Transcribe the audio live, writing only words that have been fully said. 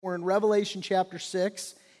We're in Revelation chapter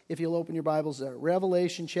 6, if you'll open your Bibles there.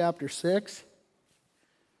 Revelation chapter 6.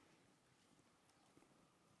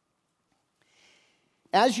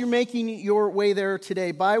 As you're making your way there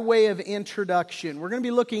today, by way of introduction, we're going to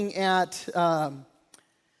be looking at the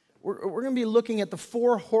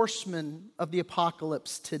four horsemen of the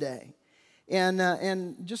apocalypse today,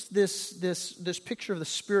 and just this picture of the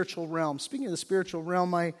spiritual realm. Speaking of the spiritual realm,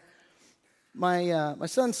 my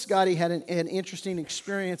son Scotty had an interesting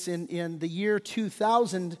experience in the year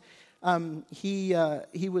 2000. He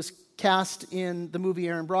was cast in the movie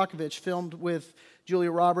Aaron Brockovich, filmed with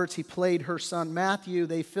Julia Roberts. He played her son Matthew.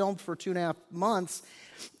 They filmed for 2.5 months,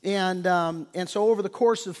 and so over the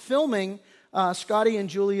course of filming, Scotty and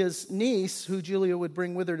Julia's niece, who Julia would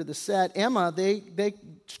bring with her to the set, Emma, they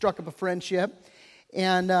struck up a friendship.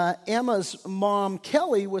 And Emma's mom,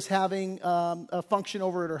 Kelly, was having a function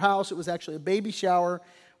over at her house. It was actually a baby shower. It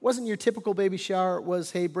wasn't your typical baby shower. It was,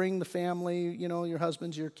 hey, bring the family, your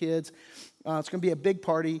husbands, your kids. It's going to be a big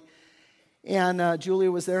party. And Julia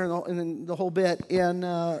was there and the whole bit. And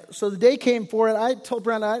so the day came for it. I told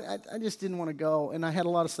Brenda, I just didn't want to go. And I had a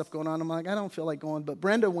lot of stuff going on. I'm like, I don't feel like going. But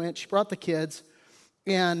Brenda went. She brought the kids.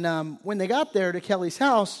 And when they got there to Kelly's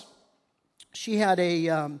house, she had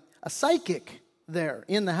a psychic there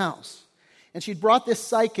in the house. And she'd brought this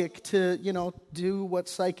psychic to, do what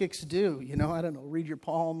psychics do. I don't know, read your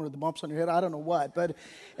palm or the bumps on your head. I don't know what. But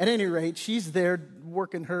at any rate, she's there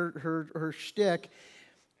working her shtick.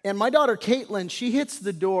 And my daughter, Caitlin, she hits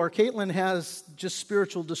the door. Caitlin has just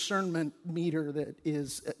spiritual discernment meter that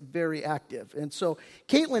is very active. And so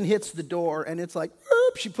Caitlin hits the door, and it's like,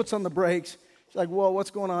 oop, she puts on the brakes. She's like, whoa,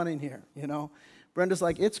 what's going on in here, Brenda's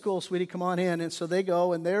like, it's cool, sweetie, come on in. And so they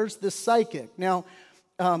go, and there's this psychic. Now,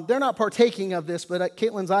 they're not partaking of this, but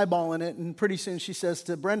Caitlin's eyeballing it, and pretty soon she says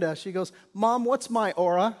to Brenda, she goes, Mom, what's my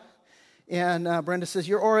aura? And Brenda says,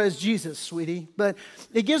 your aura is Jesus, sweetie. But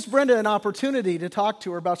it gives Brenda an opportunity to talk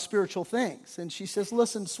to her about spiritual things. And she says,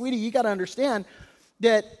 listen, sweetie, you got to understand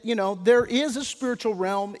that, there is a spiritual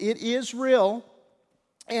realm. It is real.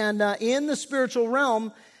 And in the spiritual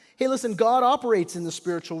realm, hey, listen, God operates in the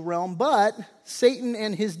spiritual realm, but Satan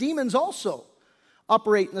and his demons also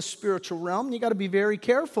operate in the spiritual realm. You got to be very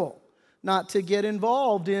careful not to get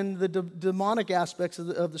involved in the demonic aspects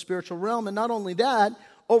of the spiritual realm. And not only that,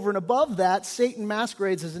 over and above that, Satan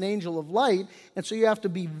masquerades as an angel of light, and so you have to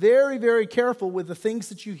be very, very careful with the things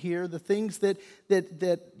that you hear, the things that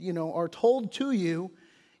are told to you.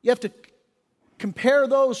 You have to compare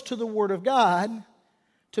those to the Word of God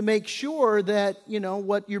to make sure that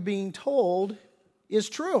what you're being told is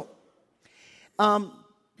true.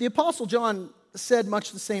 The Apostle John said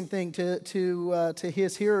much the same thing to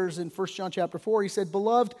his hearers in 1 John chapter 4. He said,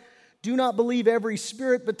 "Beloved, do not believe every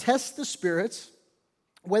spirit, but test the spirits,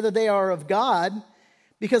 whether they are of God,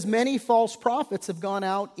 because many false prophets have gone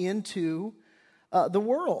out into the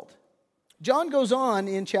world." John goes on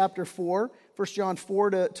in chapter 4, 1 John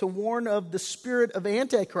 4, to warn of the spirit of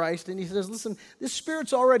Antichrist. And he says, listen, this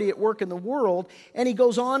spirit's already at work in the world. And he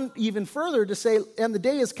goes on even further to say, and the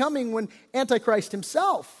day is coming when Antichrist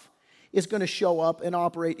himself is going to show up and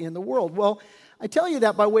operate in the world. Well, I tell you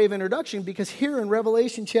that by way of introduction because here in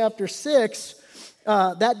Revelation chapter 6,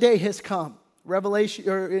 that day has come.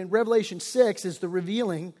 In Revelation 6 is the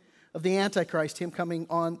revealing of the Antichrist, him coming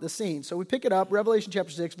on the scene. So we pick it up, Revelation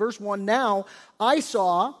chapter 6, verse 1. Now I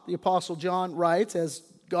saw, the Apostle John writes, as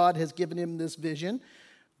God has given him this vision.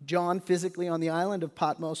 John physically on the island of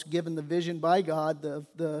Patmos, given the vision by God,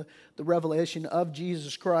 the revelation of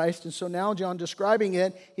Jesus Christ. And so now John describing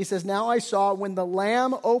it, he says, now I saw when the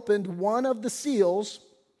Lamb opened one of the seals,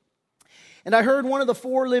 and I heard one of the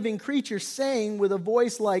four living creatures saying with a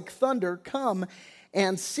voice like thunder, "Come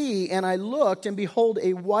and see." And I looked, and behold,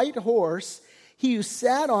 a white horse. He who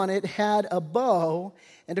sat on it had a bow,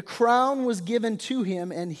 and a crown was given to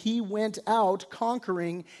him, and he went out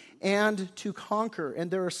conquering and to conquer. And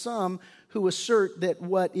there are some who assert that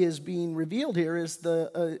what is being revealed here is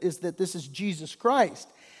that this is Jesus Christ.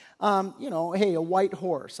 Hey, a white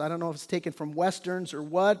horse. I don't know if it's taken from Westerns or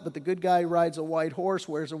what, but the good guy rides a white horse,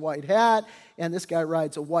 wears a white hat, and this guy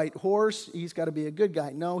rides a white horse. He's got to be a good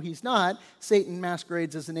guy. No, he's not. Satan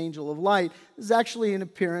masquerades as an angel of light. This is actually an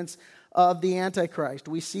appearance of the Antichrist.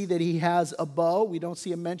 We see that he has a bow. We don't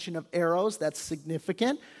see a mention of arrows. That's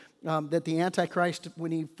significant. That the Antichrist,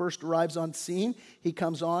 when he first arrives on scene, he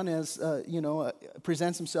comes on as,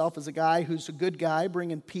 presents himself as a guy who's a good guy,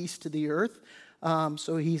 bringing peace to the earth.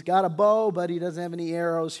 So he's got a bow, but he doesn't have any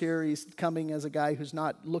arrows here. He's coming as a guy who's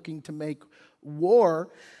not looking to make war.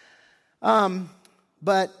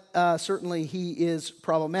 but certainly he is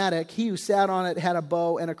problematic. He who sat on it had a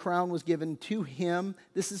bow, and a crown was given to him.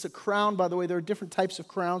 This is a crown, by the way. There are different types of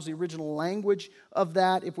crowns. The original language of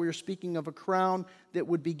that, if we were speaking of a crown that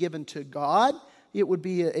would be given to God, it would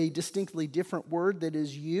be a distinctly different word that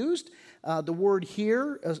is used. The word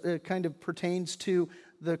here kind of pertains to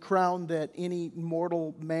the crown that any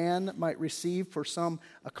mortal man might receive for some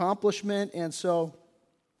accomplishment. And so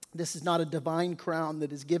this is not a divine crown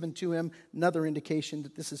that is given to him. Another indication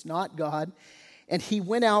that this is not God. And he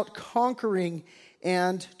went out conquering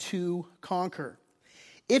and to conquer.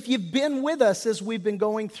 If you've been with us as we've been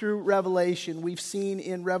going through Revelation, we've seen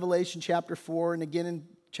in Revelation chapter 4 and again in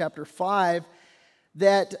chapter 5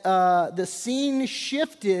 that the scene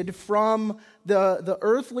shifted from the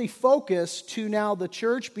earthly focus to now the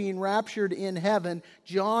church being raptured in heaven,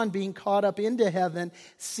 John being caught up into heaven,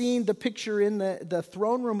 seeing the picture in the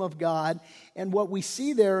throne room of God. And what we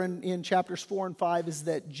see there in chapters 4 and 5 is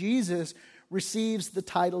that Jesus receives the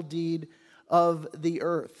title deed of the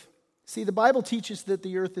earth. See, the Bible teaches that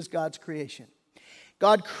the earth is God's creation.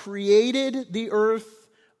 God created the earth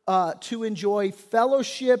to enjoy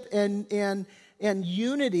fellowship and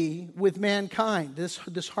unity with mankind,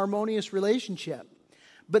 this harmonious relationship.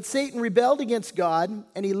 But Satan rebelled against God,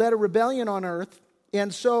 and he led a rebellion on earth.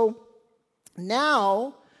 And so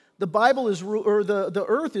now the Bible is the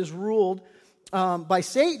earth is ruled by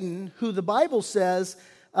Satan, who the Bible says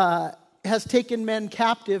has taken men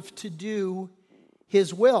captive to do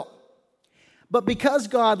his will. But because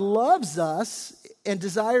God loves us and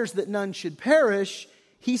desires that none should perish,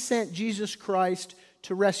 he sent Jesus Christ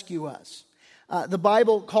to rescue us. The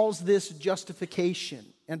Bible calls this justification.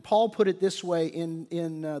 And Paul put it this way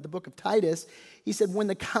in the book of Titus. He said, when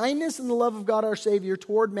the kindness and the love of God our Savior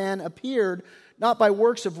toward man appeared, not by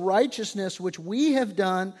works of righteousness which we have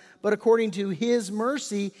done, but according to his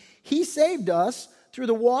mercy, he saved us through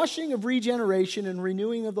the washing of regeneration and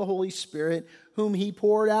renewing of the Holy Spirit, whom he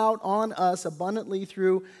poured out on us abundantly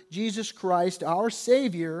through Jesus Christ our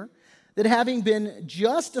Savior, that having been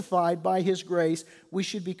justified by his grace, we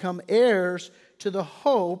should become heirs to the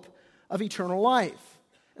hope of eternal life.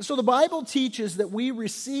 And so the Bible teaches that we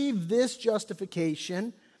receive this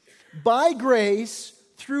justification by grace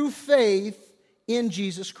through faith in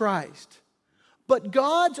Jesus Christ. But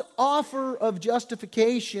God's offer of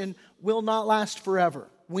justification will not last forever.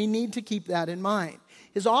 We need to keep that in mind.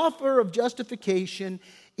 His offer of justification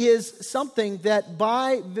is something that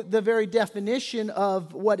by the very definition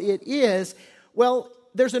of what it is, well,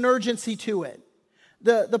 there's an urgency to it.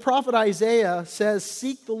 The prophet Isaiah says,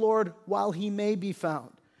 seek the Lord while he may be found.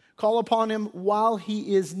 Call upon him while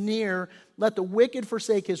he is near. Let the wicked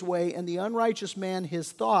forsake his way and the unrighteous man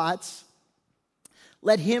his thoughts.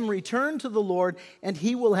 Let him return to the Lord, and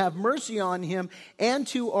he will have mercy on him, and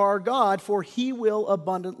to our God, for he will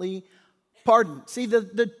abundantly pardon. See,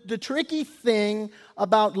 the tricky thing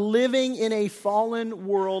about living in a fallen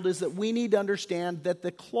world is that we need to understand that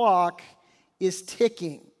the clock is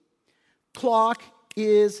ticking. Clock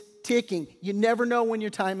is ticking. You never know when your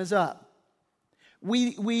time is up.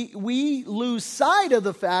 We lose sight of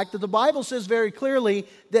the fact that the Bible says very clearly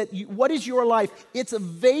that what is your life? It's a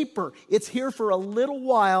vapor. It's here for a little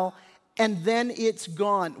while, and then it's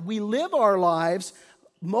gone. We live our lives,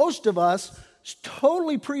 most of us,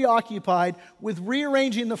 totally preoccupied with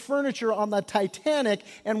rearranging the furniture on the Titanic,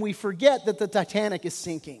 and we forget that the Titanic is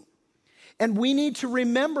sinking. And we need to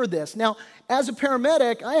remember this. Now, as a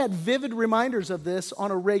paramedic, I had vivid reminders of this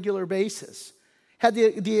on a regular basis. Had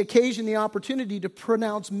the occasion, the opportunity to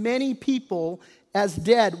pronounce many people as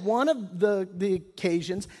dead. One of the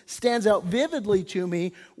occasions stands out vividly to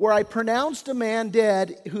me where I pronounced a man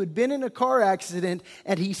dead who had been in a car accident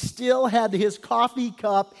and he still had his coffee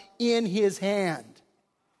cup in his hand.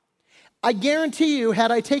 I guarantee you,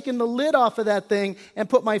 had I taken the lid off of that thing and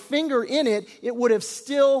put my finger in it, it would have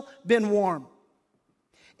still been warm.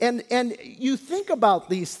 And you think about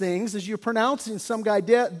these things as you're pronouncing some guy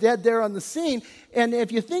dead there on the scene, and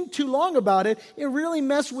if you think too long about it, it really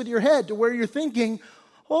messes with your head to where you're thinking,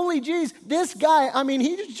 holy jeez, this guy,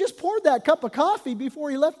 he just poured that cup of coffee before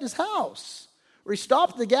he left his house, or he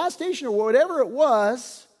stopped at the gas station or whatever it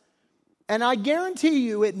was, and I guarantee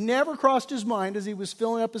you it never crossed his mind as he was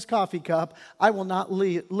filling up his coffee cup, I will not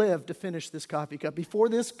live to finish this coffee cup. Before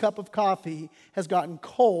this cup of coffee has gotten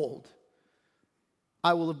cold,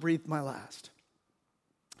 I will have breathed my last.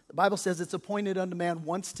 The Bible says it's appointed unto man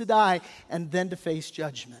once to die and then to face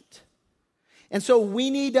judgment. And so we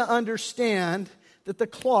need to understand that the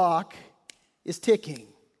clock is ticking.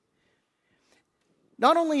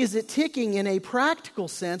 Not only is it ticking in a practical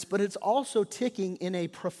sense, but it's also ticking in a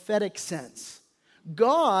prophetic sense.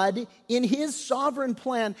 God, in his sovereign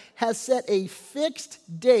plan, has set a fixed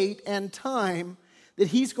date and time that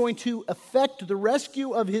he's going to effect the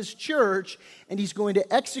rescue of his church, and he's going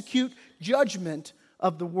to execute judgment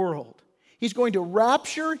of the world. He's going to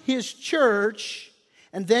rapture his church,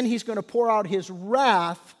 and then he's going to pour out his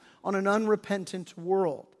wrath on an unrepentant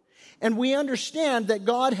world. And we understand that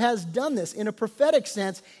God has done this. In a prophetic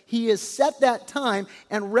sense, he has set that time,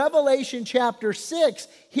 and Revelation chapter 6,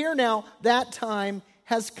 here now, that time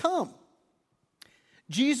has come.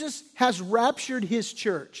 Jesus has raptured his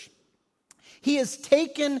church. He has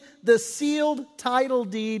taken the sealed title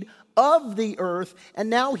deed of the earth, and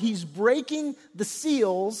now he's breaking the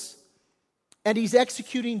seals, and he's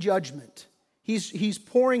executing judgment. He's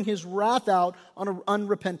pouring his wrath out on an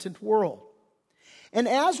unrepentant world. And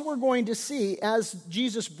as we're going to see, as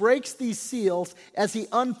Jesus breaks these seals, as he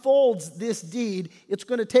unfolds this deed, it's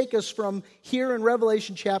going to take us from here in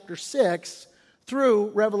Revelation chapter 6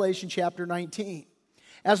 through Revelation chapter 19.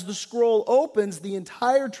 As the scroll opens, the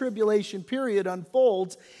entire tribulation period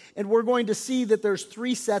unfolds, and we're going to see that there's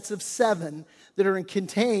 3 sets of 7 that are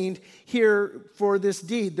contained here for this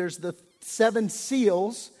deed. There's the 7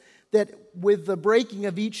 seals, that with the breaking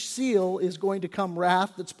of each seal is going to come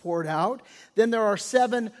wrath that's poured out. Then there are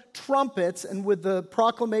 7 trumpets, and with the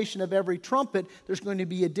proclamation of every trumpet, there's going to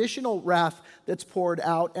be additional wrath that's poured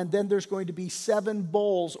out. And then there's going to be 7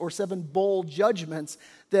 bowls or 7 bowl judgments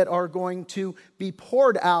that are going to be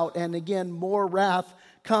poured out. And again, more wrath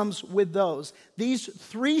comes with those. These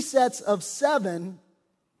 3 sets of 7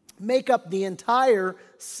 make up the entire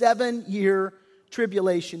 7-year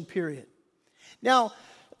tribulation period. Now,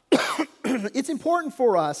 it's important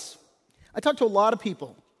for us. I talk to a lot of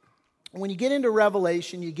people. When you get into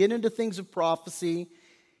Revelation, you get into things of prophecy,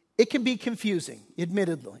 it can be confusing,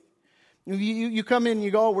 admittedly. You come in and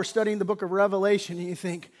you go, oh, we're studying the book of Revelation, and you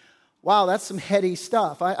think, wow, that's some heady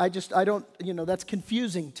stuff. I don't, that's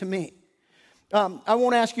confusing to me. I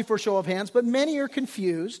won't ask you for a show of hands, but many are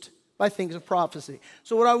confused by things of prophecy.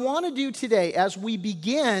 So what I want to do today, as we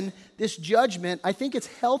begin this judgment, I think it's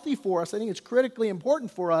healthy for us, I think it's critically important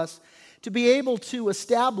for us to be able to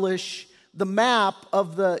establish the map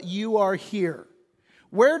of the you are here.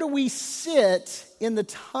 Where do we sit in the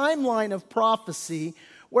timeline of prophecy?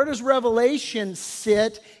 Where does Revelation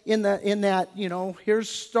sit in that, here's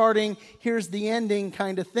starting, here's the ending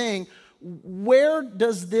kind of thing? Where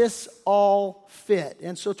does this all fit?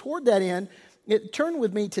 And so toward that end, turn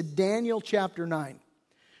with me to Daniel chapter 9.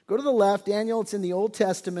 Go to the left. Daniel, it's in the Old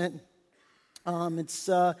Testament. It's,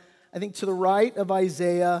 I think, to the right of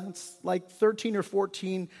Isaiah. It's like 13 or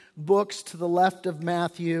 14 books to the left of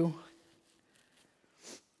Matthew.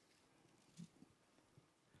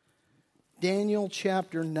 Daniel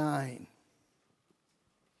chapter 9.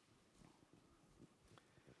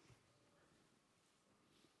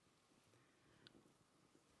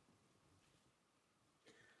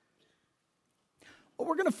 What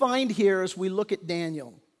we're going to find here as we look at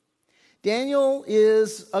Daniel. Daniel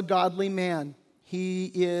is a godly man.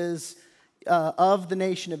 He is of the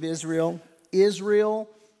nation of Israel. Israel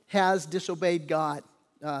has disobeyed God.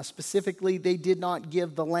 Specifically, they did not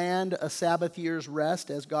give the land a Sabbath year's rest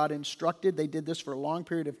as God instructed. They did this for a long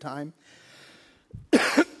period of time.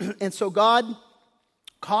 And so God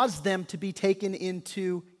caused them to be taken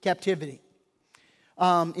into captivity,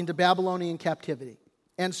 into Babylonian captivity.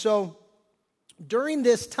 And so during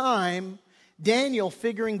this time, Daniel,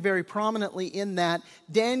 figuring very prominently in that,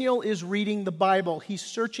 Daniel is reading the Bible. He's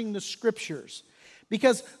searching the scriptures.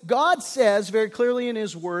 Because God says very clearly in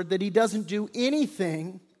his word that he doesn't do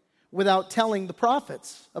anything without telling the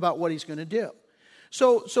prophets about what he's going to do.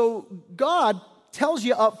 So God tells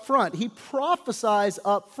you up front. He prophesies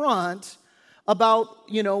up front about,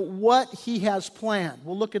 what he has planned.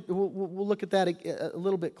 We'll look at that a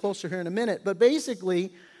little bit closer here in a minute. But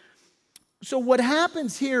basically, so what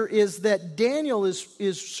happens here is that Daniel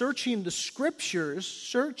is searching the scriptures,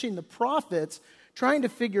 searching the prophets, trying to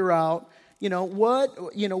figure out,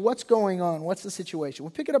 what's going on, what's the situation. We'll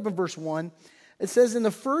pick it up in verse 1. It says, in the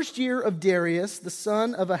first year of Darius, the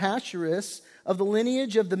son of Ahasuerus, of the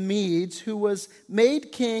lineage of the Medes, who was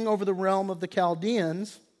made king over the realm of the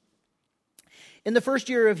Chaldeans, in the first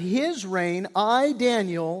year of his reign, I,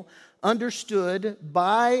 Daniel, understood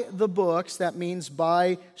by the books, that means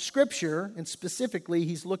by scripture, and specifically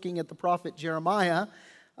he's looking at the prophet Jeremiah.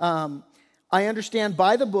 I understand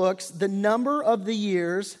by the books the number of the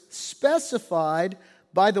years specified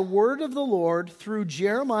by the word of the Lord through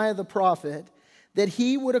Jeremiah the prophet, that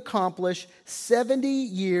he would accomplish 70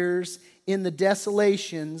 years in the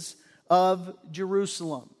desolations of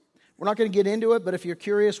Jerusalem. We're not going to get into it, but if you're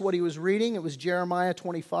curious what he was reading, it was Jeremiah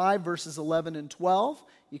 25, verses 11 and 12.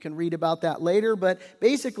 You can read about that later. But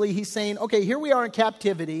basically, he's saying, okay, here we are in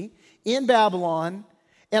captivity in Babylon,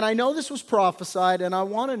 and I know this was prophesied, and I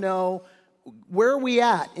want to know where are we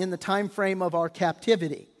at in the time frame of our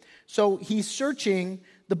captivity. So he's searching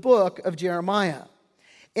the book of Jeremiah.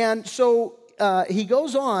 And so he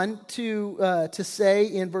goes on to say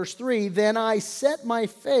in verse 3, "Then I set my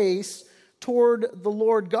face toward the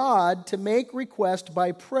Lord God to make request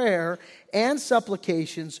by prayer and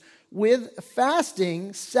supplications with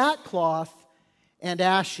fasting, sackcloth, and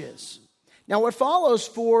ashes." Now what follows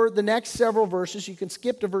for the next several verses, you can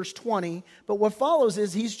skip to verse 20, but what follows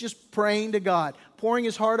is he's just praying to God, pouring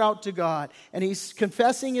his heart out to God, and he's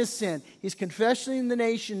confessing his sin. He's confessing the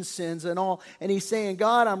nation's sins and all, and he's saying,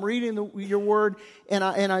 God, I'm reading your word, and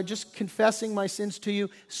I'm just confessing my sins to you.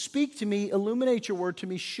 Speak to me, illuminate your word to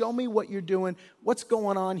me, show me what you're doing, what's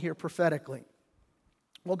going on here prophetically.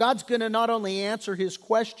 Well, God's going to not only answer his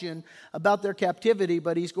question about their captivity,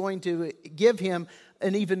 but he's going to give him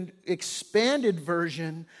an even expanded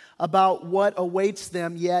version about what awaits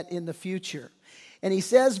them yet in the future. And he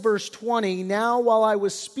says, verse 20, "Now while I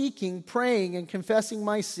was speaking, praying, and confessing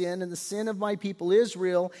my sin and the sin of my people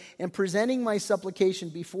Israel, and presenting my supplication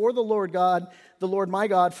before the Lord God, the Lord my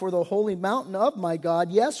God, for the holy mountain of my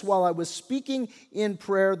God, yes, while I was speaking in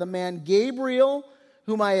prayer, the man Gabriel,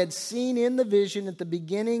 whom I had seen in the vision at the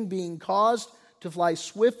beginning, being caused to fly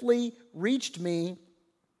swiftly, reached me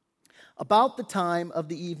about the time of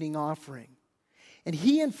the evening offering. And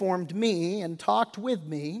he informed me and talked with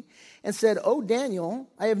me and said, 'O Daniel,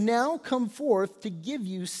 I have now come forth to give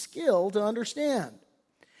you skill to understand.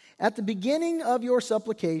 At the beginning of your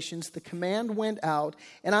supplications, the command went out,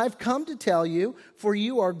 and I've come to tell you, for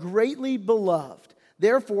you are greatly beloved.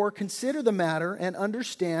 Therefore, consider the matter and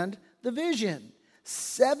understand the vision.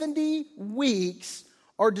 70 weeks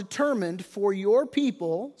are determined for your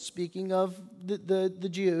people,'" speaking of the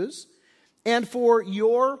Jews, "'and for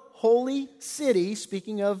your holy city,'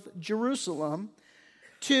 speaking of Jerusalem,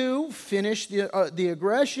 'to finish the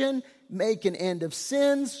aggression, make an end of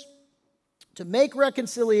sins, to make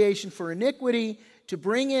reconciliation for iniquity, to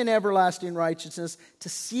bring in everlasting righteousness, to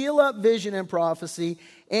seal up vision and prophecy,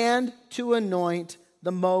 and to anoint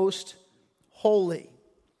the most holy.'"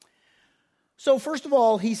 So first of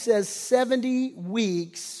all, he says 70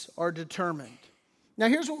 weeks are determined. Now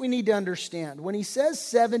here's what we need to understand. When he says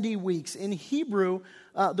 70 weeks, in Hebrew,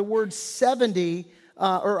 the word 70,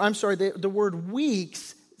 the word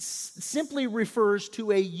weeks simply refers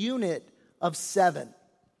to a unit of 7.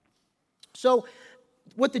 So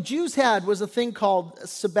what the Jews had was a thing called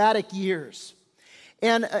sabbatic years.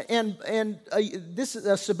 And this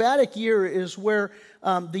a sabbatic year is where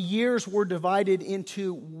the years were divided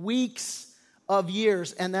into weeks of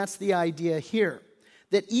years, and that's the idea here.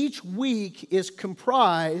 That each week is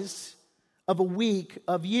comprised of a week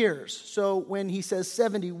of years. So when he says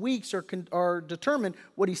 70 weeks are determined,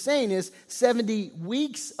 what he's saying is 70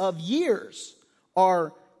 weeks of years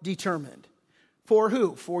are determined. For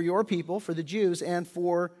who? For your people, for the Jews, and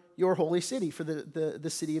for your holy city, for the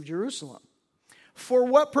city of Jerusalem. For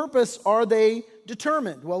what purpose are they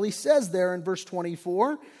determined? Well, he says there in verse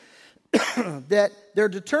 24 that they're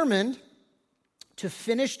determined to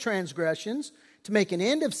finish transgressions, to make an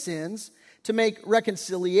end of sins, to make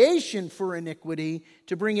reconciliation for iniquity,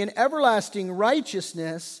 to bring in everlasting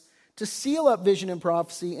righteousness, to seal up vision and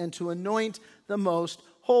prophecy, and to anoint the most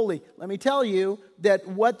holy. Let me tell you that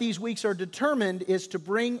what these weeks are determined is to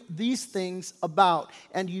bring these things about.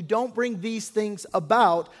 And you don't bring these things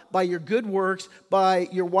about by your good works, by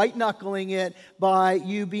your white-knuckling it, by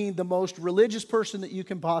you being the most religious person that you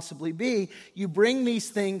can possibly be. You bring these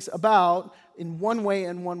things about in one way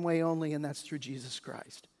and one way only, and that's through Jesus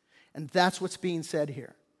Christ. And that's what's being said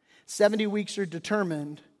here. 70 weeks are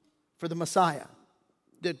determined for the Messiah,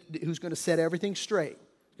 who's going to set everything straight.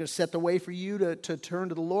 He's going to set the way for you to turn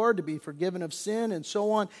to the Lord, to be forgiven of sin, and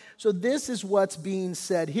so on. So this is what's being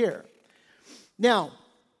said here. Now,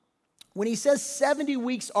 when he says 70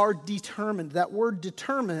 weeks are determined, that word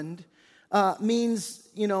determined means,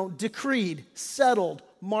 decreed, settled,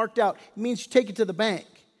 marked out. It means you take it to the bank.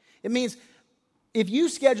 It means if you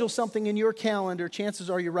schedule something in your calendar, chances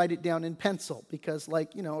are you write it down in pencil because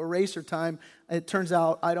eraser time, it turns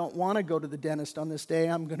out I don't want to go to the dentist on this day.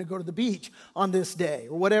 I'm going to go to the beach on this day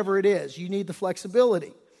or whatever it is. You need the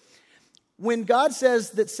flexibility. When God says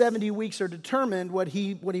that 70 weeks are determined, what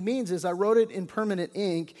he means is I wrote it in permanent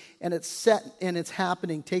ink and it's set and it's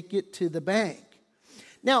happening. Take it to the bank.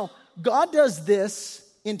 Now, God does this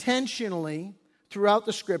intentionally throughout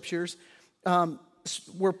the scriptures.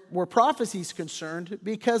 where prophecy is concerned,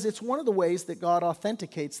 because it's one of the ways that God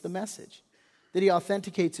authenticates the message. That he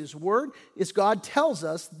authenticates his word is God tells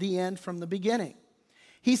us the end from the beginning.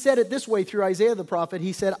 He said it this way through Isaiah the prophet.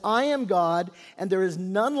 He said, I am God, and there is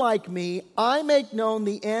none like me. I make known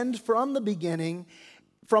the end from the beginning,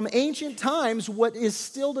 from ancient times what is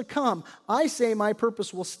still to come. I say my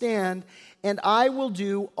purpose will stand, and I will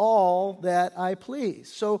do all that I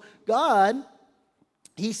please. So God,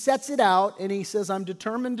 he sets it out, and he says, I'm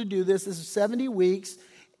determined to do this. This is 70 weeks.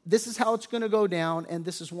 This is how it's going to go down, and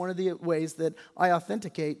this is one of the ways that I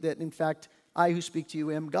authenticate that, in fact, I who speak to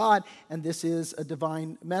you am God, and this is a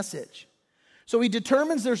divine message. So he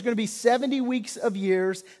determines there's going to be 70 weeks of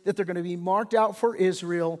years that they're going to be marked out for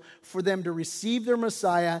Israel, for them to receive their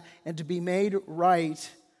Messiah and to be made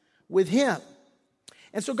right with him.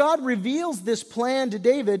 And so God reveals this plan to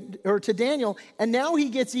Daniel, and now he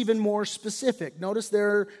gets even more specific. Notice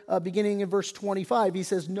there, beginning in verse 25, he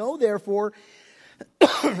says, Know therefore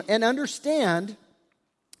and understand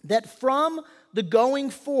that from the going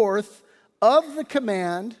forth of the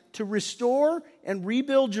command to restore and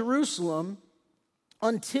rebuild Jerusalem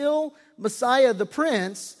until Messiah the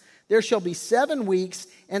Prince, there shall be 7 weeks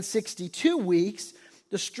and 62 weeks.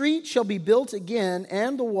 The street shall be built again,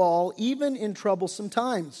 and the wall, even in troublesome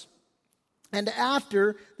times. And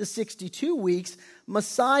after the 62 weeks,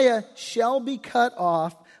 Messiah shall be cut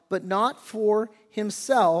off, but not for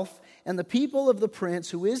himself. And the people of the prince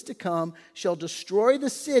who is to come shall destroy the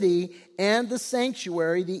city and the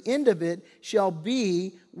sanctuary. The end of it shall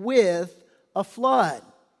be with a flood.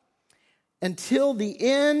 Until the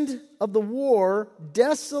end of the war,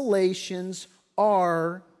 desolations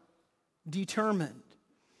are determined.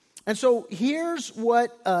 And so here's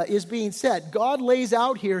what is being said. God lays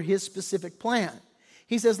out here his specific plan.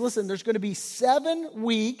 He says, listen, there's going to be 7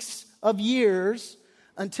 weeks of years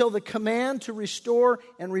until the command to restore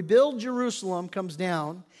and rebuild Jerusalem comes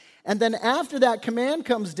down. And then after that command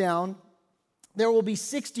comes down, there will be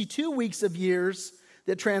 62 weeks of years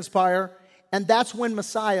that transpire, and that's when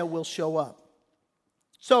Messiah will show up.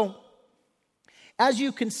 So, as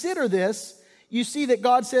you consider this, you see that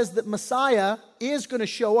God says that Messiah is going to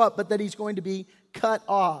show up, but that he's going to be cut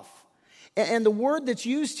off. And the word that's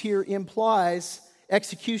used here implies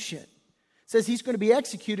execution. It says he's going to be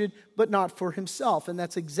executed, but not for himself. And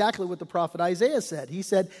that's exactly what the prophet Isaiah said. He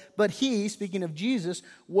said, but he, speaking of Jesus,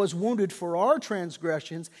 was wounded for our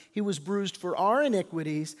transgressions. He was bruised for our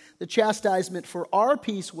iniquities. The chastisement for our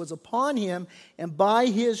peace was upon him, and by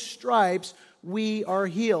his stripes we are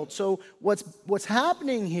healed. So what's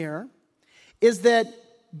happening here is that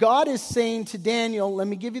God is saying to Daniel, let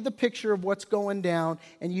me give you the picture of what's going down,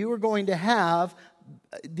 and you are going to have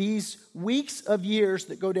these weeks of years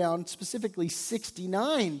that go down, specifically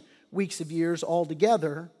 69 weeks of years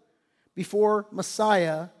altogether, before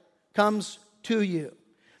Messiah comes to you.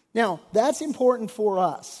 Now, that's important for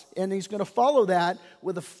us, and he's going to follow that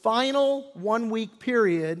with a final 1-week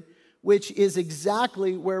period, which is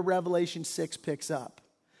exactly where Revelation 6 picks up.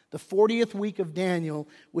 The 40th week of Daniel,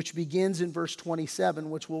 which begins in verse 27,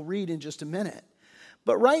 which we'll read in just a minute.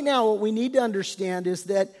 But right now, what we need to understand is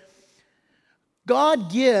that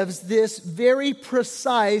God gives this very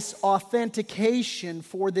precise authentication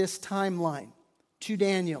for this timeline to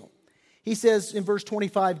Daniel. He says in verse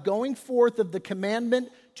 25, going forth of the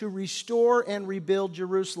commandment to restore and rebuild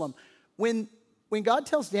Jerusalem. When God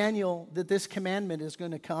tells Daniel that this commandment is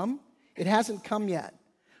going to come, it hasn't come yet.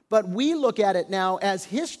 But we look at it now as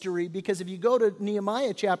history, because if you go to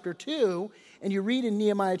Nehemiah chapter 2 and you read in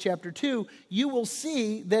Nehemiah chapter 2, you will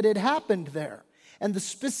see that it happened there. And the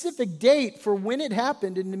specific date for when it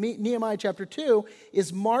happened in Nehemiah chapter 2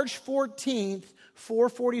 is March 14th,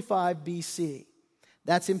 445 BC.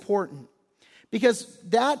 That's important because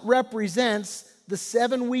that represents the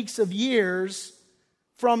 7 weeks of years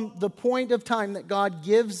from the point of time that God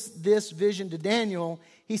gives this vision to Daniel.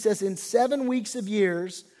 He says in 7 weeks of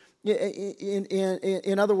years,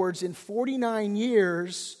 in other words, in 49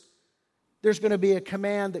 years, there's going to be a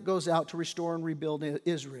command that goes out to restore and rebuild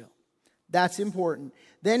Israel. That's important.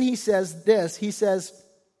 Then he says this. He says,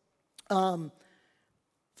 from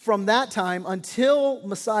that time until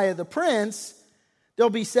Messiah the Prince, there'll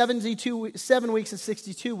be 7 weeks and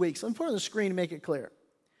 62 weeks. Let me put it on the screen to make it clear.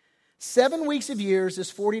 7 weeks of years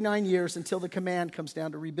is 49 years until the command comes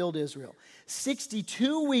down to rebuild Israel.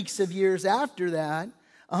 62 weeks of years after that,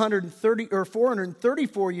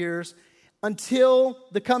 434 years until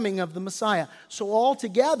the coming of the Messiah. So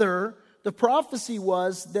altogether, the prophecy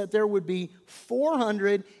was that there would be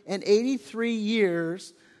 483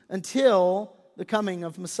 years until the coming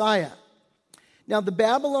of Messiah. Now, the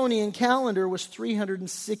Babylonian calendar was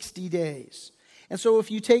 360 days. And so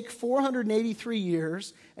if you take 483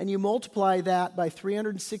 years and you multiply that by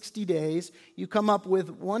 360 days, you come up with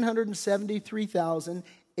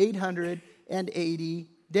 173,880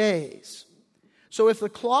 days. So if the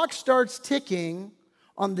clock starts ticking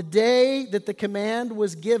on the day that the command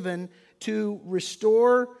was given to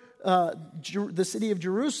restore the city of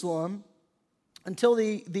Jerusalem until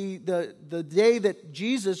the day that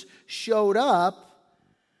Jesus showed up,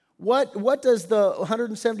 what does the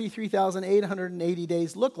 173,880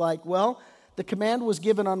 days look like? Well, the command was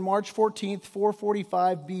given on March 14th,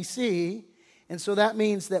 445 BC, and so that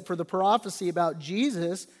means that for the prophecy about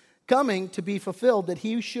Jesus coming to be fulfilled, that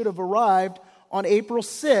he should have arrived on April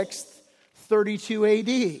 6th, 32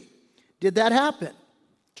 AD. Did that happen?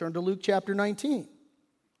 Turn to Luke chapter 19.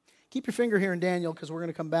 Keep your finger here in Daniel because we're going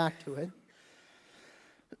to come back to it.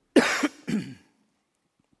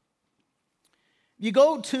 You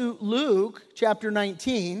go to Luke chapter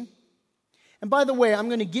 19, and by the way, I'm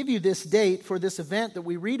going to give you this date for this event that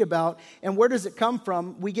we read about, and where does it come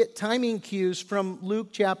from? We get timing cues from Luke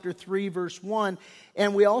chapter 3, verse 1,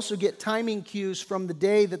 and we also get timing cues from the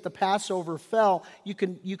day that the Passover fell. You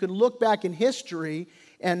can look back in history,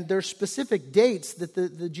 and there's specific dates that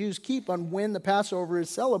the Jews keep on when the Passover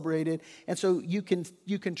is celebrated, and so you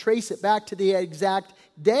can trace it back to the exact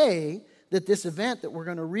day that this event that we're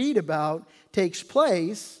going to read about takes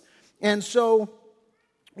place. And so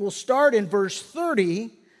we'll start in verse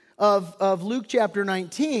 30 of Luke chapter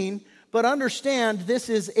 19, but understand this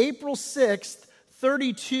is April 6th,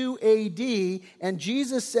 32 AD, and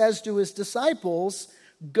Jesus says to his disciples,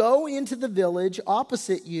 "Go into the village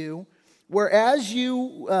opposite you, whereas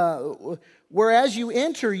you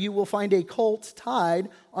enter, you will find a colt tied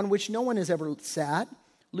on which no one has ever sat.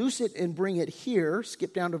 Loose it and bring it here."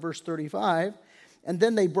 Skip down to verse 35. "And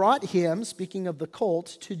then they brought him," speaking of the colt,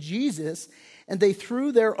 "to Jesus, and they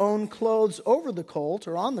threw their own clothes over the colt,"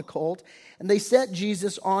 or on the colt, "and they set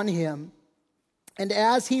Jesus on him. And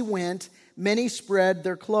as he went, many spread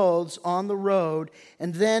their clothes on the road.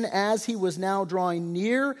 And then as he was now drawing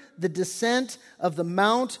near the descent of the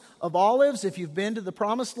Mount of Olives," if you've been to the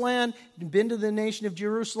Promised Land, you've been to the nation of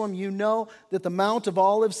Jerusalem, you know that the Mount of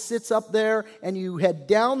Olives sits up there, and you head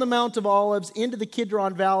down the Mount of Olives into the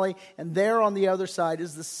Kidron Valley, and there on the other side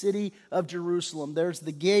is the city of Jerusalem. There's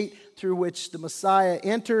the gate through which the Messiah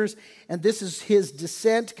enters, and this is his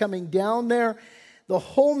descent coming down there. The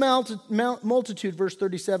whole multitude, verse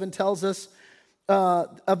 37 tells us,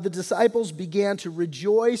 of the disciples began to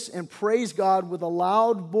rejoice and praise God with a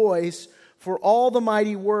loud voice for all the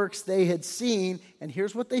mighty works they had seen. And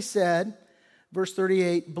here's what they said, verse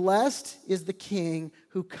 38, "Blessed is the King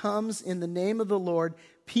who comes in the name of the Lord,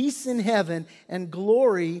 peace in heaven and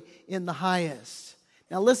glory in the highest."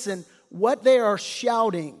 Now listen, what they are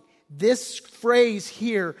shouting, this phrase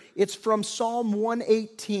here, it's from Psalm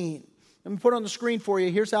 118. Let me put it on the screen for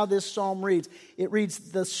you. Here's how this psalm reads. It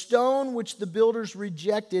reads, "The stone which the builders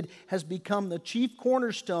rejected has become the chief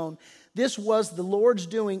cornerstone. This was the Lord's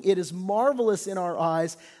doing. It is marvelous in our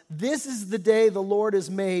eyes. This is the day the Lord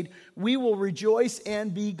has made. We will rejoice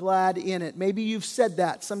and be glad in it." Maybe you've said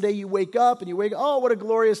that. Someday you wake up and you wake up, "Oh, what a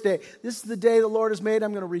glorious day. This is the day the Lord has made.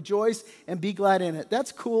 I'm going to rejoice and be glad in it."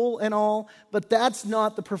 That's cool and all, but that's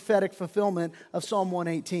not the prophetic fulfillment of Psalm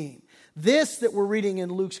 118. This that we're reading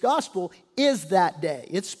in Luke's gospel is that day.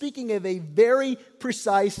 It's speaking of a very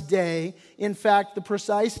precise day. In fact, the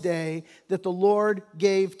precise day that the Lord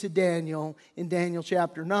gave to Daniel in Daniel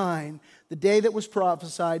chapter 9, the day that was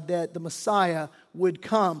prophesied that the Messiah would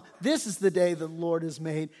come. This is the day the Lord has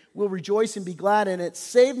made. We'll rejoice and be glad in it.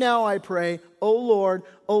 Save now, I pray. O Lord,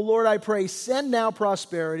 I pray, send now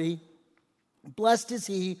prosperity. Blessed is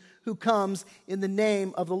he who comes in the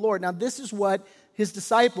name of the Lord. Now, this is what his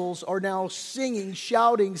disciples are now singing,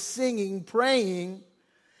 shouting, singing, praying.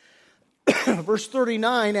 Verse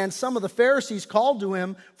 39, "And some of the Pharisees called to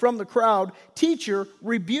him from the crowd, 'Teacher,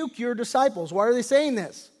 rebuke your disciples.'" Why are they saying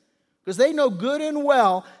this? Because they know good and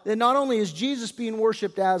well that not only is Jesus being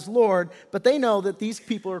worshiped as Lord, but they know that these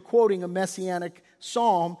people are quoting a messianic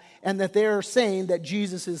psalm and that they're saying that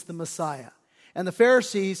Jesus is the Messiah. And the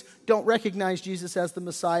Pharisees don't recognize Jesus as the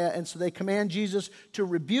Messiah, and so they command Jesus to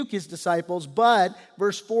rebuke his disciples. But,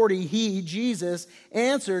 verse 40, he, Jesus,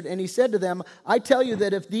 answered, and he said to them, "I tell you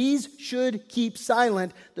that if these should keep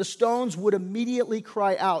silent, the stones would immediately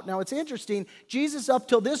cry out." Now, it's interesting. Jesus, up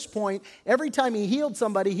till this point, every time he healed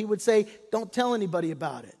somebody, he would say, "Don't tell anybody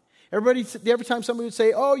about it." Every time somebody would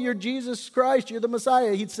say, "Oh, you're Jesus Christ, you're the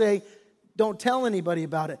Messiah," he'd say, "Don't tell anybody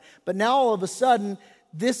about it." But now, all of a sudden,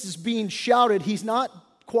 this is being shouted. He's not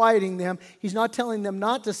quieting them. He's not telling them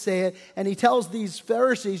not to say it. And he tells these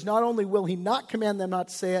Pharisees, not only will he not command them not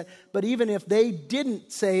to say it, but even if they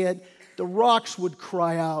didn't say it, the rocks would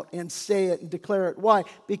cry out and say it and declare it. Why?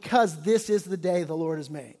 Because this is the day the Lord has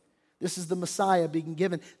made. This is the Messiah being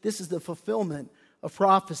given. This is the fulfillment of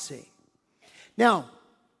prophecy. Now,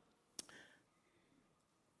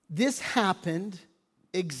 this happened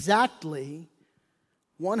exactly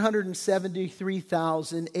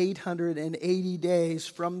 173,880 days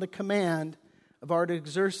from the command of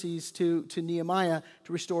Artaxerxes to Nehemiah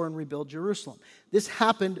to restore and rebuild Jerusalem. This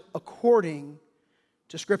happened according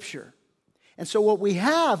to Scripture. And so what we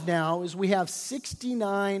have now is we have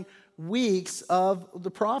 69 weeks of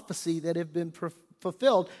the prophecy that have been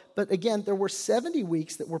fulfilled. But again, there were 70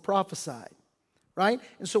 weeks that were prophesied, right?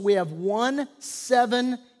 And so we have 1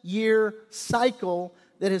 7-year cycle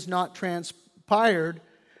that has not transpired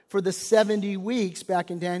for the 70 weeks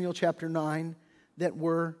back in Daniel chapter 9 that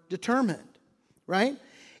were determined, right?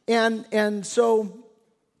 And so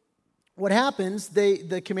what happens,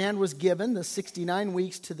 the command was given, the 69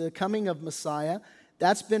 weeks to the coming of Messiah.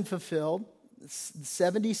 That's been fulfilled,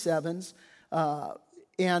 77s.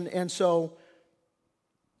 And so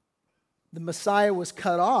the Messiah was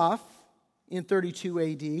cut off in 32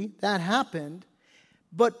 AD. That happened.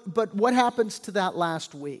 But what happens to that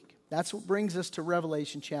last week? That's what brings us to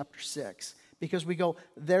Revelation chapter 6. Because we go,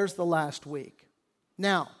 there's the last week.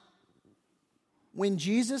 Now, when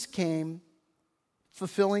Jesus came,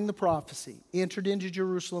 fulfilling the prophecy, entered into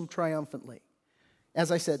Jerusalem triumphantly.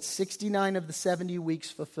 As I said, 69 of the 70 weeks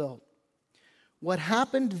fulfilled. What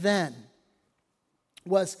happened then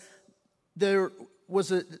was there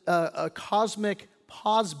was a cosmic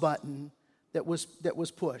pause button that was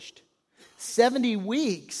pushed. 70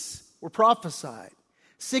 weeks were prophesied,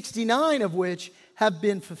 69 of which have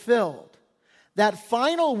been fulfilled. That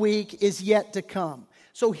final week is yet to come.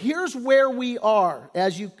 So here's where we are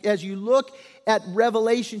as you look at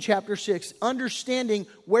Revelation chapter 6, understanding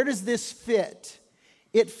where does this fit?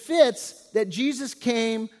 It fits that Jesus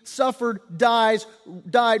came, suffered, died,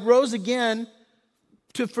 rose again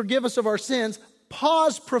to forgive us of our sins,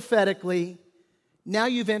 paused prophetically. Now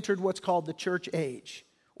you've entered what's called the church age,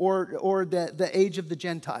 or the age of the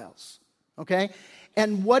Gentiles. Okay?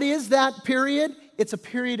 And what is that period? It's a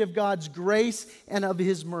period of God's grace and of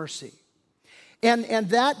His mercy. And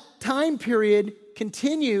that time period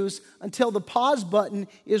continues until the pause button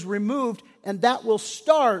is removed, and that will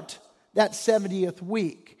start that 70th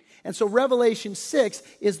week. And so Revelation 6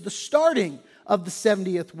 is the starting of the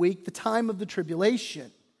 70th week, the time of the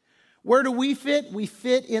tribulation. Where do we fit? We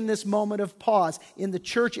fit in this moment of pause, in the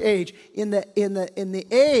church age, in the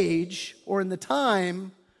age or in the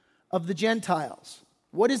time of the Gentiles.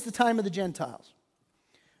 What is the time of the Gentiles?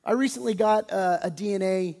 I recently got a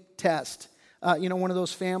DNA test. One of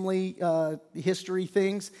those family history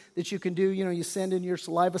things that you can do. You send in your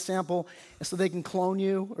saliva sample so they can clone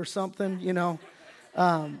you or something,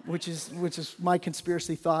 which is my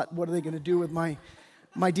conspiracy thought. What are they going to do with my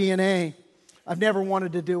DNA? I've never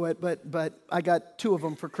wanted to do it, but I got 2 of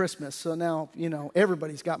them for Christmas. So now,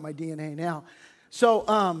 everybody's got my DNA now. So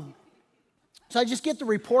I just get the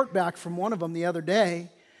report back from one of them the other day,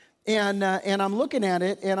 and I'm looking at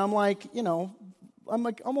it, and I'm like, I'm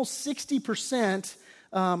like almost 60%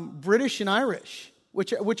 British and Irish,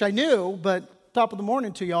 which I knew, but top of the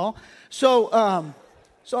morning to y'all. So I'm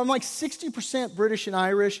like 60% British and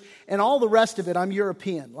Irish, and all the rest of it, I'm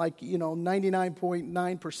European, like,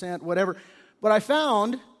 99.9%, whatever. But I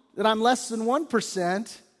found that I'm less than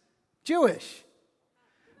 1% Jewish,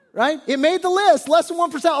 right? It made the list, less than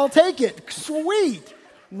 1%, I'll take it. Sweet,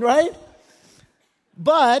 right?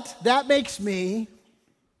 But that makes me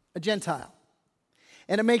a Gentile.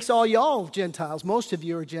 And it makes all y'all Gentiles. Most of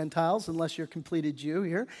you are Gentiles, unless you're a completed Jew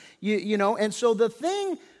here. And so the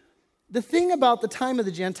thing about the time of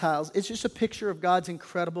the Gentiles, it's just a picture of God's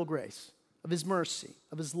incredible grace, of His mercy,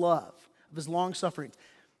 of His love, of His long suffering.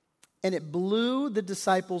 And it blew the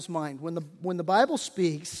disciples' mind. When the Bible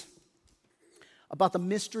speaks about the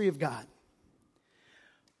mystery of God,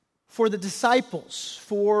 for the disciples,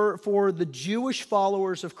 for the Jewish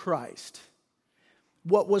followers of Christ,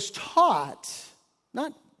 what was taught,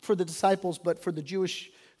 not for the disciples, but for the Jewish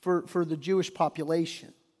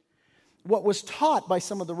population. What was taught by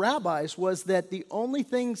some of the rabbis was that the only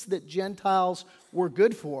things that Gentiles were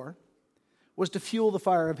good for was to fuel the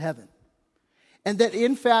fire of heaven. And that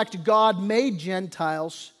in fact God made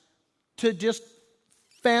Gentiles to just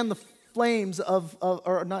fan the flames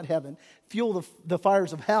or not heaven, fuel the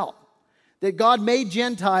fires of hell. That God made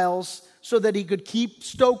Gentiles so that He could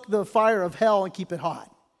stoke the fire of hell and keep it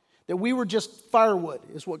hot. That we were just firewood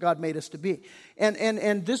is what God made us to be.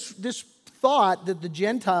 And this thought that the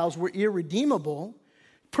Gentiles were irredeemable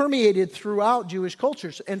permeated throughout Jewish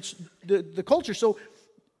cultures and the culture. So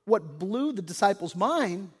what blew the disciples'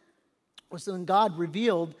 mind was when God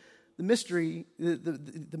revealed the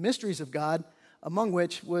mysteries of God, among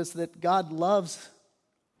which was that God loves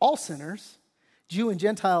all sinners, Jew and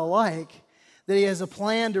Gentile alike, that he has a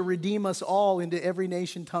plan to redeem us all into every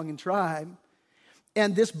nation, tongue, and tribe.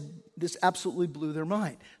 And this absolutely blew their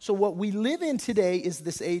mind. So what we live in today is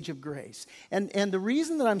this age of grace. And the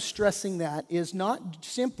reason that I'm stressing that is not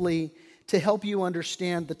simply to help you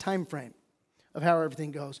understand the time frame of how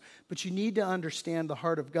everything goes, but you need to understand the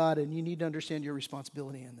heart of God, and you need to understand your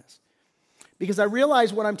responsibility in this. Because I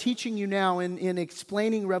realize what I'm teaching you now in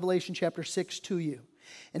explaining Revelation chapter 6 to you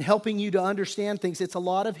and helping you to understand things, it's a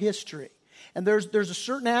lot of history. And there's a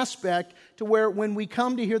certain aspect to where when we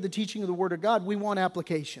come to hear the teaching of the Word of God, we want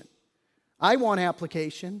application. I want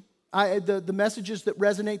application. The messages that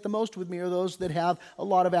resonate the most with me are those that have a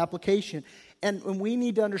lot of application. And we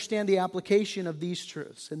need to understand the application of these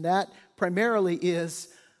truths. And that primarily is,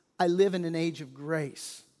 I live in an age of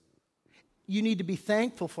grace. You need to be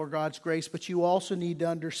thankful for God's grace, but you also need to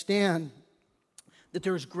understand that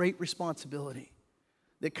there is great responsibility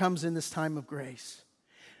that comes in this time of grace.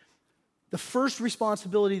 The first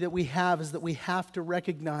responsibility that we have is that we have to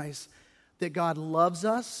recognize that God loves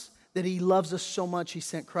us, that He loves us so much He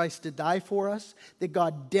sent Christ to die for us, that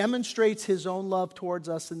God demonstrates His own love towards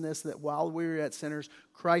us in this, that while we were yet sinners,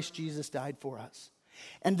 Christ Jesus died for us.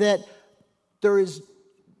 And that there's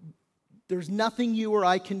nothing you or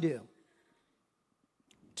I can do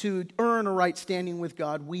to earn a right standing with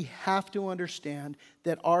God. We have to understand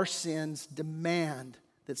that our sins demand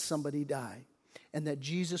that somebody die, and that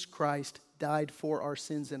Jesus Christ died for our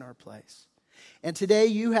sins in our place. And today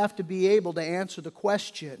you have to be able to answer the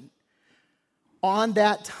question on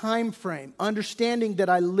that time frame, understanding that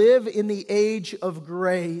I live in the age of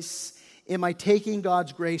grace. Am I taking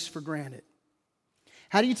God's grace for granted?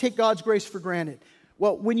 How do you take God's grace for granted?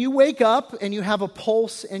 Well, when you wake up and you have a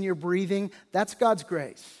pulse and you're breathing, that's God's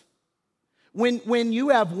grace. When you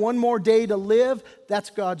have one more day to live, that's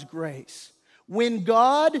God's grace. When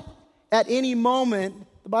God, at any moment,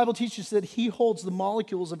 the Bible teaches that He holds the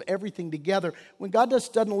molecules of everything together. When God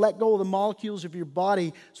doesn't let go of the molecules of your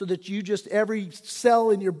body so that you just, every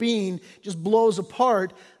cell in your being just blows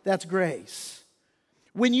apart, that's grace.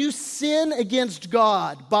 When you sin against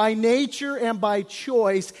God by nature and by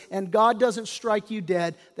choice, and God doesn't strike you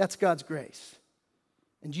dead, that's God's grace.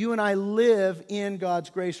 And you and I live in God's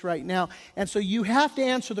grace right now. And so you have to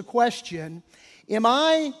answer the question, am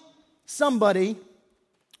I somebody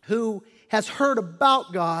who has heard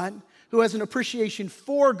about God, who has an appreciation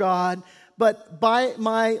for God, but by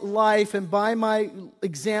my life and by my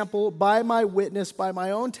example, by my witness, by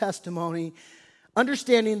my own testimony,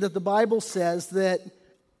 understanding that the Bible says that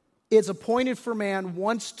it's appointed for man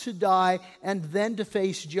once to die and then to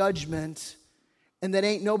face judgment, and that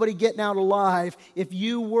ain't nobody getting out alive. If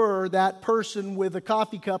you were that person with a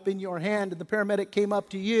coffee cup in your hand and the paramedic came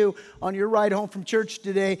up to you on your ride home from church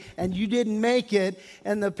today and you didn't make it,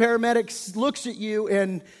 and the paramedic looks at you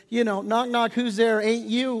and, knock, knock, who's there? Ain't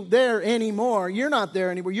you there anymore? You're not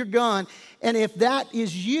there anymore. You're gone. And if that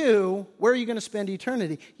is you, where are you going to spend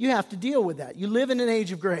eternity? You have to deal with that. You live in an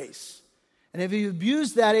age of grace. And if you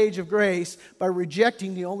abuse that age of grace by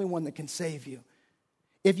rejecting the only one that can save you,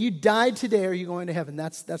 if you died today, are you going to heaven?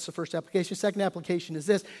 That's the first application. Second application is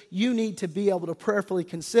this. You need to be able to prayerfully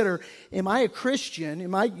consider, am I a Christian?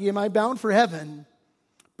 Am I bound for heaven?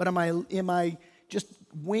 But am I just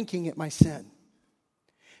winking at my sin?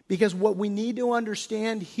 Because what we need to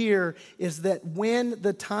understand here is that when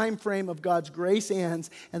the time frame of God's grace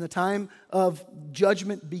ends and the time of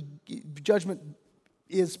judgment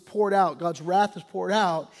is poured out, God's wrath is poured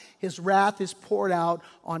out, His wrath is poured out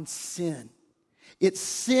on sin. It's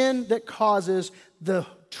sin that causes the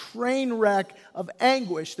train wreck of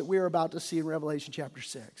anguish that we're about to see in Revelation chapter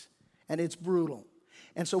 6. And it's brutal.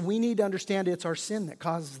 And so we need to understand it's our sin that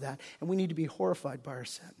causes that. And we need to be horrified by our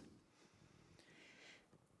sin.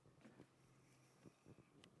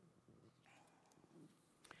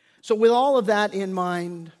 So with all of that in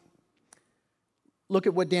mind, look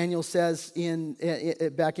at what Daniel says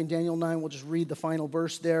back in Daniel 9. We'll just read the final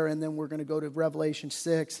verse there, and then we're going to go to Revelation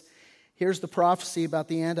 6. Here's the prophecy about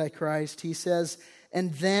the Antichrist. He says,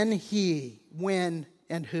 and then he, when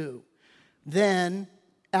and who? Then,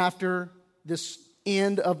 after this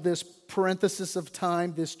end of this parenthesis of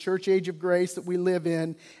time, this church age of grace that we live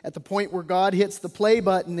in, at the point where God hits the play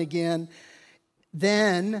button again,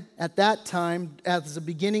 Then, at that time, at the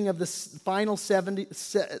beginning of the final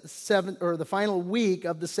the final week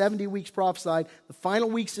of the 70 weeks prophesied, the final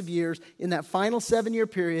weeks of years, in that final 7-year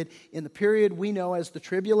period, in the period we know as the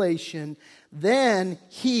tribulation, then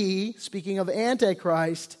he, speaking of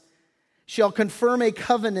Antichrist, shall confirm a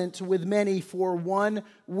covenant with many for 1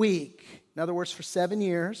 week. In other words, for 7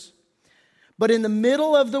 years. But in the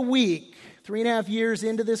middle of the week, 3.5 years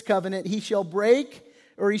into this covenant, he shall bring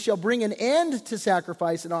an end to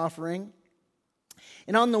sacrifice and offering.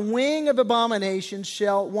 And on the wing of abominations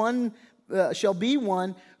shall be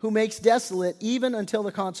one who makes desolate, even until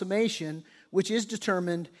the consummation, which is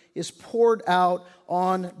determined, is poured out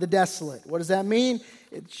on the desolate. What does that mean?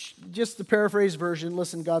 It's just the paraphrase version.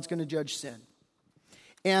 Listen, God's going to judge sin.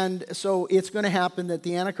 And so it's going to happen that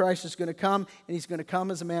the Antichrist is going to come, and he's going to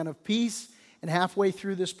come as a man of peace. And halfway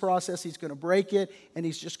through this process, he's going to break it, and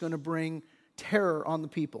he's just going to bring terror on the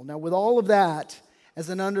people. Now, with all of that as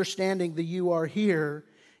an understanding that you are here,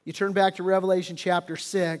 you turn back to Revelation chapter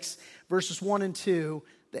 6, verses 1 and 2,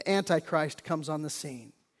 the Antichrist comes on the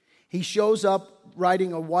scene. He shows up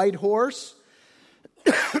riding a white horse,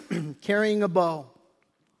 carrying a bow.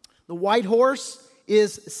 The white horse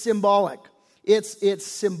is symbolic. It's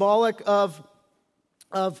symbolic of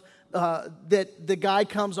that the guy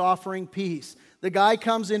comes offering peace. The guy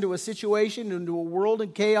comes into a situation, into a world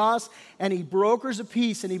in chaos, and he brokers a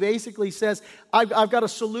peace, and he basically says, I've got a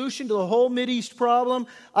solution to the whole Mideast problem.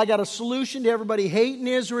 I got a solution to everybody hating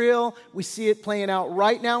Israel. We see it playing out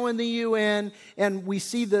right now in the UN, and we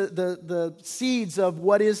see the seeds of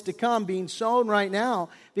what is to come being sown right now,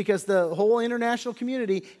 because the whole international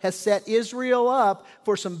community has set Israel up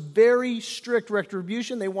for some very strict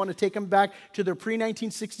retribution. They want to take them back to their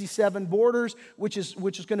pre-1967 borders, which is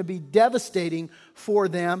going to be devastating for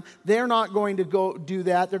them. They're not going to go do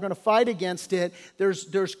that. They're going to fight against it.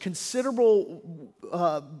 There's considerable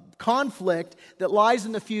conflict that lies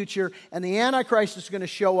in the future, and the Antichrist is going to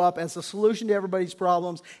show up as a solution to everybody's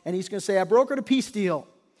problems, and he's going to say, I brokered a peace deal.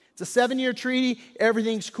 It's a 7-year treaty.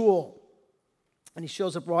 Everything's cool. And he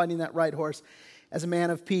shows up riding that right horse as a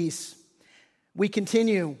man of peace. We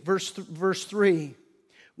continue, verse 3.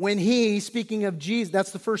 When he, speaking of Jesus,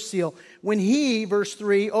 that's the first seal. When he, verse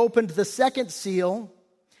 3, opened the second seal,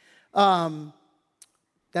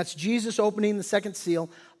 that's Jesus opening the second seal,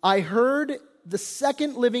 I heard the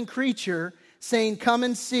second living creature saying, come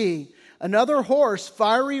and see. Another horse,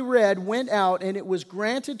 fiery red, went out, and it was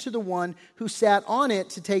granted to the one who sat on it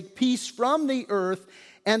to take peace from the earth,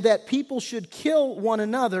 and that people should kill one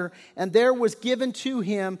another, and there was given to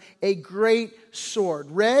him a great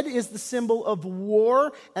sword. Red is the symbol of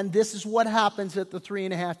war, and this is what happens at the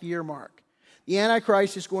 3.5-year mark. The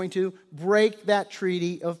Antichrist is going to break that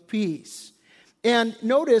treaty of peace. And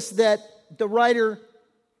notice that the writer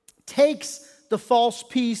takes the false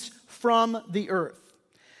peace from the earth.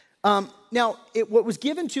 What was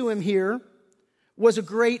given to him here was a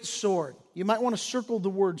great sword. You might want to circle the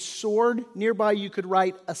word sword. Nearby you could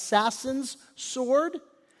write assassin's sword.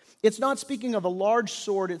 It's not speaking of a large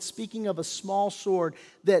sword. It's speaking of a small sword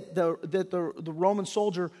that the Roman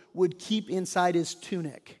soldier would keep inside his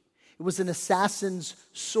tunic. It was an assassin's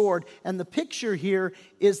sword. And the picture here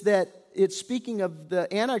is that it's speaking of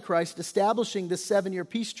the Antichrist establishing this 7-year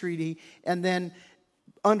peace treaty, and then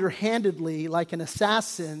underhandedly, like an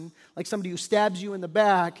assassin, like somebody who stabs you in the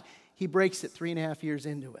back, he breaks it 3.5 years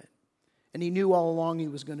into it. And he knew all along he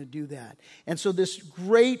was going to do that. And so this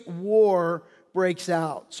great war breaks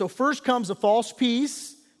out. So first comes a false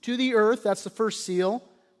peace to the earth. That's the first seal.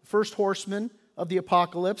 The first horseman of the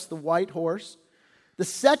apocalypse, the white horse. The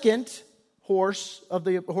second horse of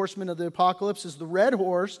the horsemen of the apocalypse is the red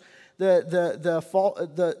horse. The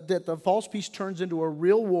false peace turns into a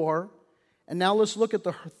real war. And now let's look at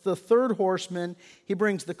the third horseman. He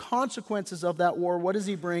brings the consequences of that war. What does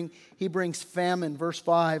he bring? He brings famine. Verse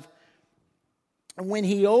 5. And when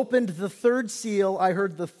he opened the third seal, I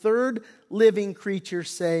heard the third living creature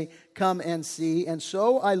say, come and see. And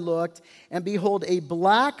so I looked, and behold, a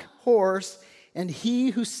black horse, and he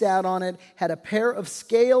who sat on it had a pair of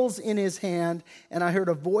scales in his hand. And I heard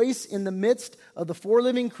a voice in the midst of the 4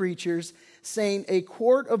 living creatures saying, a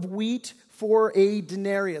quart of wheat for a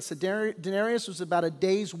denarius. A denarius was about a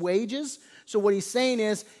day's wages. So what he's saying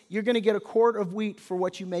is, you're going to get a quart of wheat for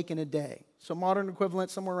what you make in a day. So modern equivalent,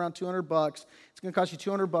 somewhere around $200. It's going to cost you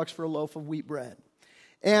 $200 for a loaf of wheat bread.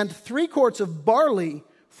 And 3 quarts of barley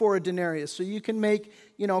for a denarius. So you can make,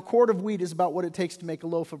 a quart of wheat is about what it takes to make a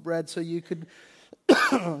loaf of bread. So you could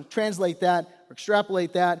translate that, or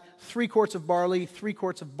extrapolate that, 3 quarts of barley, 3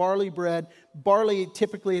 quarts of barley bread. Barley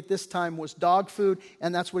typically at this time was dog food,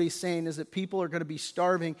 and that's what he's saying is that people are going to be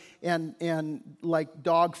starving and like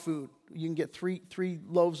dog food. You can get three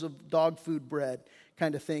loaves of dog food bread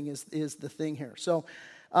kind of thing is the thing here. So,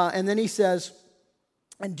 and then he says,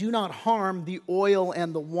 and do not harm the oil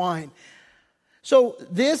and the wine. So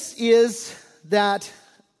this is that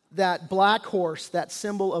black horse, that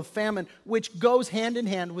symbol of famine, which goes hand in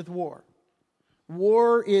hand with war.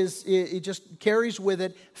 War it just carries with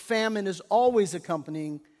it. Famine is always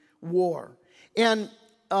accompanying war. And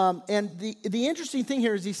the interesting thing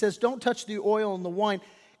here is he says, don't touch the oil and the wine.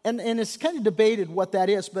 And it's kind of debated what that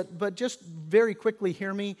is, but just very quickly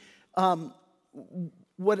hear me.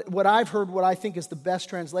 What I've heard, what I think is the best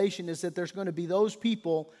translation is that there's going to be those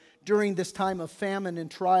people during this time of famine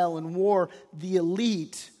and trial and war, the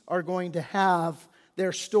elite are going to have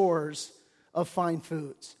their stores of fine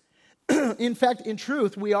foods. In fact, in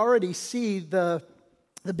truth, we already see the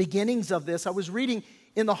beginnings of this. I was reading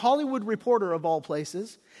in the Hollywood Reporter, of all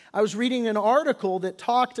places, I was reading an article that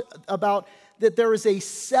talked about that there is a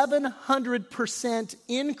 700%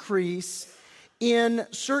 increase in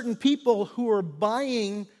certain people who are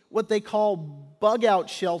buying what they call bug-out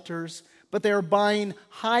shelters, but they're buying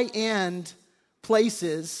high-end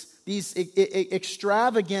places, these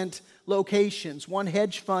extravagant locations. One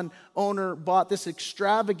hedge fund owner bought this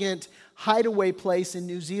extravagant hideaway place in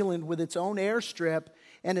New Zealand with its own airstrip,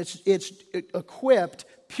 and it's equipped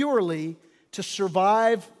purely to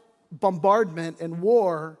survive bombardment and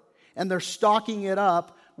war, and they're stocking it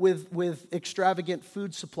up with extravagant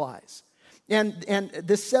food supplies. And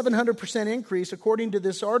this 700% increase, according to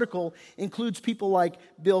this article, includes people like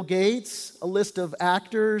Bill Gates, a list of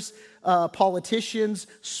actors, politicians,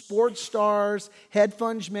 sports stars, hedge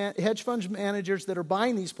fund managers that are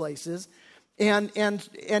buying these places. And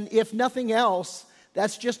if nothing else,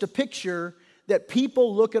 that's just a picture that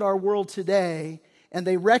people look at our world today and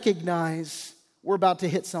they recognize we're about to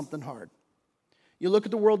hit something hard. You look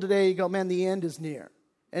at the world today, you go, man, the end is near.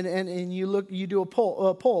 And you do a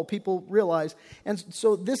poll, people realize. And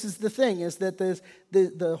so this is the thing, is that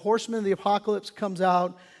the horseman of the apocalypse comes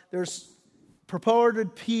out, there's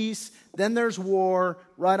purported peace, then there's war,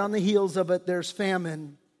 right on the heels of it, there's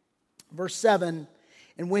famine. Verse 7,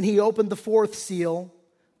 and when he opened the 4th seal,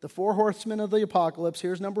 the 4 horsemen of the apocalypse,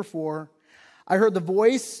 here's number 4, I heard the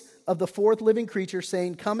voice of the 4th living creature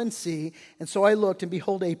saying, come and see. And so I looked, and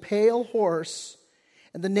behold, a pale horse,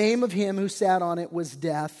 and the name of him who sat on it was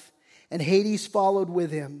Death, and Hades followed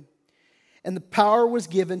with him. And the power was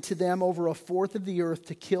given to them over 1/4 of the earth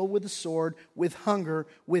to kill with the sword, with hunger,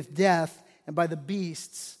 with death, and by the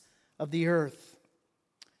beasts of the earth.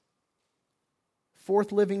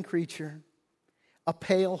 4th living creature, a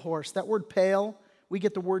pale horse. That word pale, we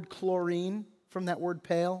get the word chlorine from that word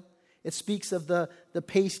pale. It speaks of the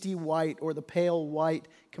pasty white or the pale white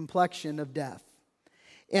complexion of death.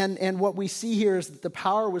 And what we see here is that the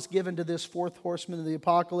power was given to this 4th horseman of the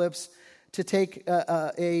apocalypse to take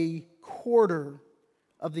a quarter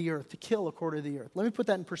of the earth, to kill a quarter of the earth. Let me put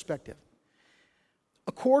that in perspective.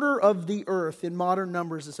 A quarter of the earth in modern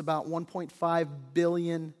numbers is about 1.5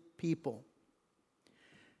 billion people.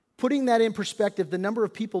 Putting that in perspective, the number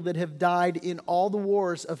of people that have died in all the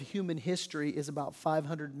wars of human history is about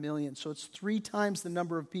 500 million. So it's 3 times the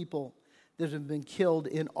number of people that have been killed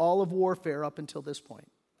in all of warfare up until this point.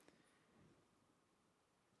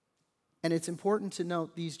 And it's important to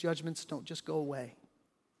note these judgments don't just go away.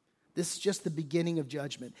 This is just the beginning of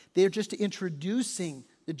judgment. They're just introducing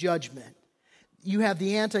the judgment. You have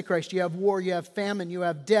the Antichrist, you have war, you have famine, you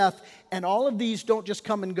have death, and all of these don't just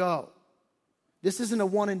come and go. This isn't a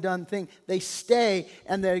one and done thing. They stay,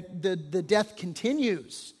 and the death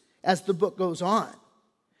continues as the book goes on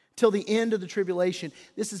till the end of the tribulation.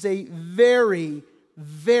 This is a very,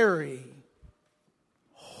 very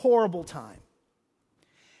horrible time.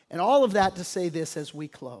 And all of that to say this as we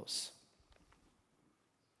close.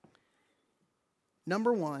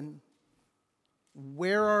 Number 1,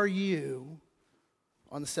 where are you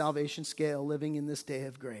on the salvation scale living in this day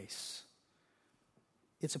of grace?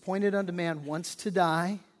 It's appointed unto man once to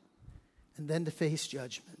die and then to face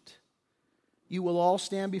judgment. You will all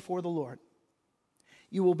stand before the Lord.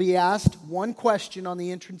 You will be asked one question on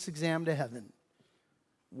the entrance exam to heaven.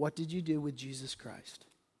 What did you do with Jesus Christ?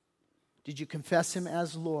 Did you confess him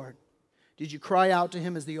as Lord? Did you cry out to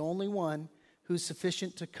him as the only one who's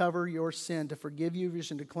sufficient to cover your sin, to forgive you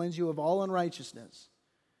and to cleanse you of all unrighteousness?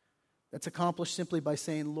 That's accomplished simply by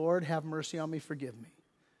saying, Lord, have mercy on me, forgive me.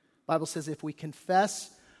 The Bible says if we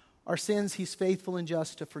confess our sins, he's faithful and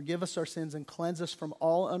just to forgive us our sins and cleanse us from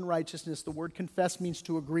all unrighteousness. The word confess means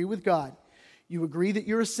to agree with God. You agree that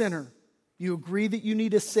you're a sinner. You agree that you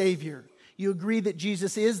need a Savior. You agree that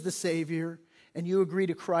Jesus is the Savior. And you agree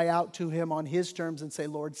to cry out to Him on His terms and say,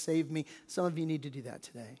 Lord, save me. Some of you need to do that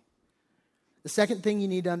today. The second thing you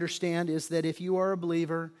need to understand is that if you are a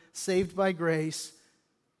believer, saved by grace,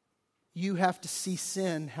 you have to see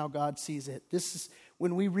sin how God sees it. This is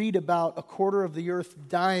when we read about a quarter of the earth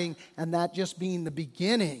dying and that just being the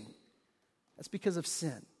beginning, that's because of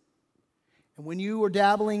sin. And when you are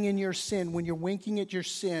dabbling in your sin, when you're winking at your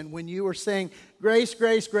sin, when you are saying, grace,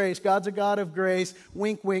 grace, grace, God's a God of grace,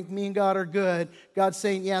 wink, wink, me and God are good, God's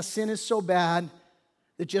saying, yeah, sin is so bad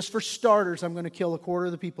that just for starters, I'm going to kill a quarter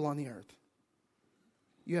of the people on the earth.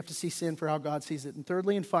 You have to see sin for how God sees it. And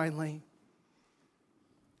thirdly and finally,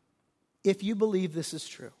 if you believe this is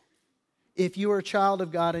true, if you are a child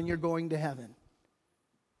of God and you're going to heaven,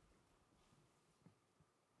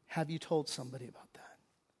 have you told somebody about that?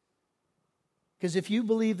 Because if you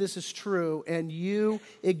believe this is true and you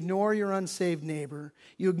ignore your unsaved neighbor,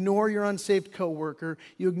 you ignore your unsaved coworker,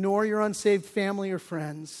 you ignore your unsaved family or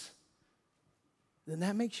friends, then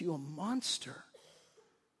that makes you a monster.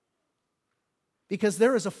 Because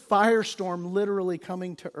there is a firestorm literally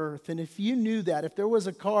coming to earth. And if you knew that, if there was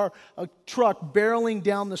a truck barreling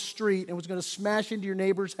down the street and was going to smash into your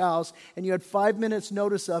neighbor's house and you had 5 minutes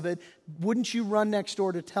notice of it, wouldn't you run next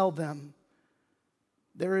door to tell them?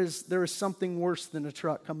 There is something worse than a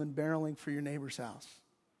truck coming barreling for your neighbor's house.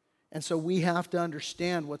 And so we have to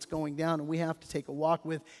understand what's going down, and we have to take a walk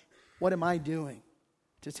with, what am I doing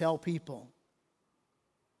to tell people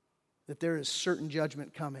that there is certain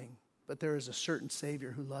judgment coming, but there is a certain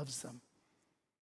Savior who loves them.